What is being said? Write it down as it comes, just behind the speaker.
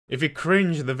If you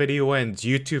cringe, the video ends.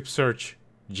 YouTube search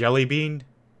JellyBean.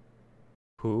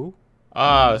 Who?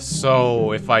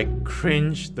 So if I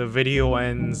cringe, the video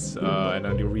ends, and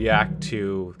then you react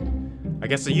to, I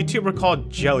guess, a YouTuber called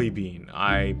JellyBean.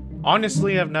 I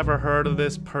honestly have never heard of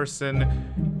this person,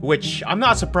 which I'm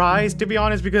not surprised, to be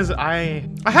honest, because I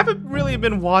haven't really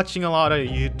been watching a lot of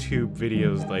YouTube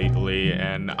videos lately,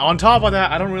 and on top of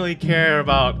that, I don't really care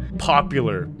about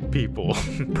popular people,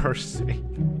 per se.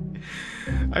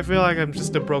 I feel like I'm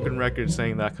just a broken record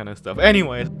saying that kind of stuff.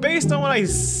 Anyway, based on what I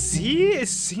see, it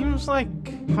seems like,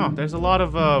 there's a lot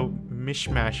of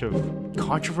mishmash of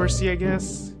controversy, I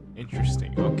guess.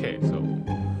 Interesting. Okay, so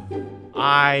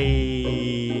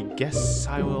I guess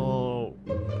I will.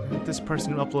 This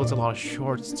person uploads a lot of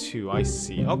shorts too. I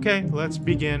see. Okay, let's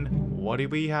begin. What do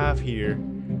we have here?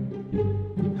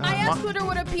 I asked Twitter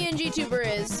what a PNG tuber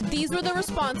is. These were the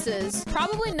responses.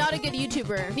 Probably not a good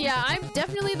YouTuber. Yeah, I'm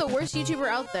definitely the worst YouTuber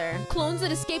out there. Clones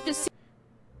that escaped a.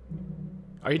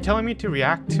 Are you telling me to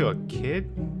react to a kid?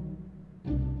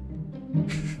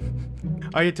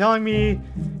 Are you telling me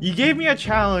you gave me a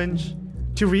challenge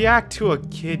to react to a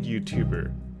kid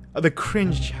YouTuber? The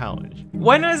cringe challenge.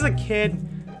 When is a kid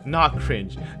not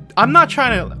cringe? I'm not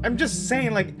trying to. I'm just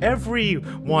saying, like,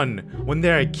 everyone when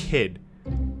they're a kid.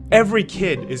 Every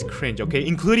kid is cringe, okay?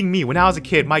 Including me. When I was a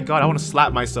kid, my god, I want to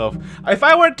slap myself. If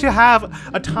I were to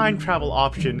have a time travel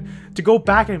option to go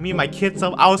back and meet my kid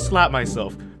self, I would slap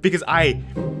myself. Because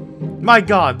my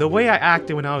god, the way I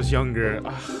acted when I was younger,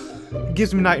 it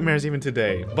gives me nightmares even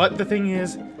today. But the thing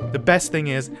is, the best thing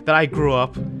is that I grew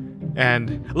up,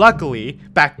 and luckily,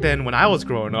 back then when I was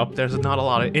growing up, there's not a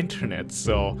lot of internet,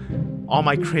 so all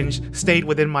my cringe stayed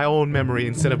within my own memory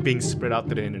instead of being spread out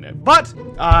to the internet. But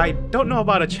I don't know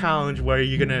about a challenge where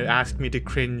you're gonna ask me to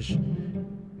cringe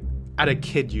at a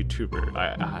kid YouTuber.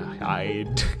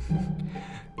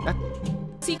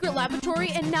 Secret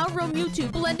laboratory and now roam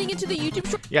YouTube, blending into the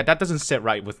YouTube. Yeah, that doesn't sit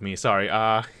right with me. Sorry.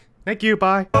 Thank you.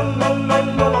 Bye.